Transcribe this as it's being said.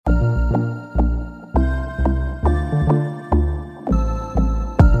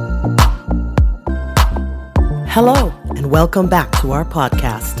Hello, and welcome back to our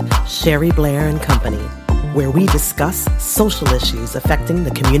podcast, Sherry Blair and Company, where we discuss social issues affecting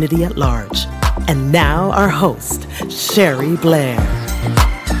the community at large. And now our host, Sherry Blair.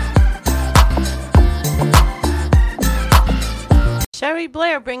 Sherry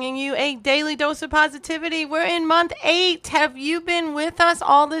Blair bringing you a daily dose of positivity. We're in month 8. Have you been with us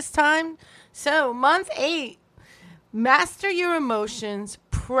all this time? So, month 8, master your emotions,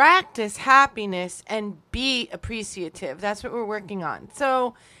 practice happiness, and be appreciative. That's what we're working on.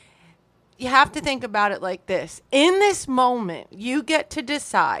 So, you have to think about it like this. In this moment, you get to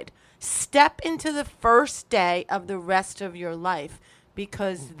decide. Step into the first day of the rest of your life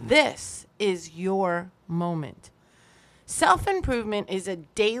because this is your moment. Self-improvement is a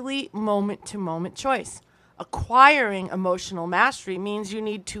daily moment-to-moment choice. Acquiring emotional mastery means you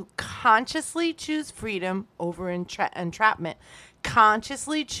need to consciously choose freedom over entrapment.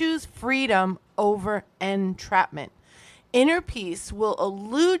 Consciously choose freedom over entrapment. Inner peace will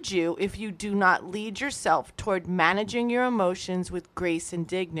elude you if you do not lead yourself toward managing your emotions with grace and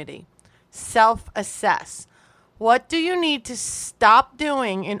dignity. Self-assess. What do you need to stop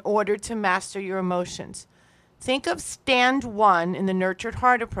doing in order to master your emotions? Think of stand 1 in the nurtured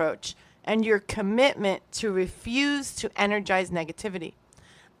heart approach and your commitment to refuse to energize negativity.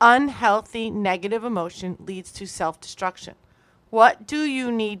 Unhealthy negative emotion leads to self-destruction. What do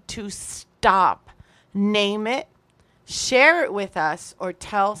you need to stop? Name it, share it with us, or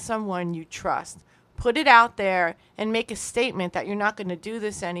tell someone you trust. Put it out there and make a statement that you're not going to do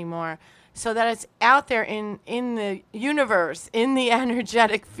this anymore so that it's out there in the universe, in the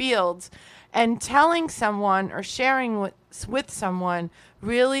energetic fields. And telling someone or sharing with someone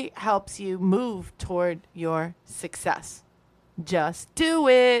really helps you move toward your success. Just do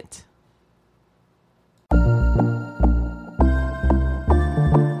it.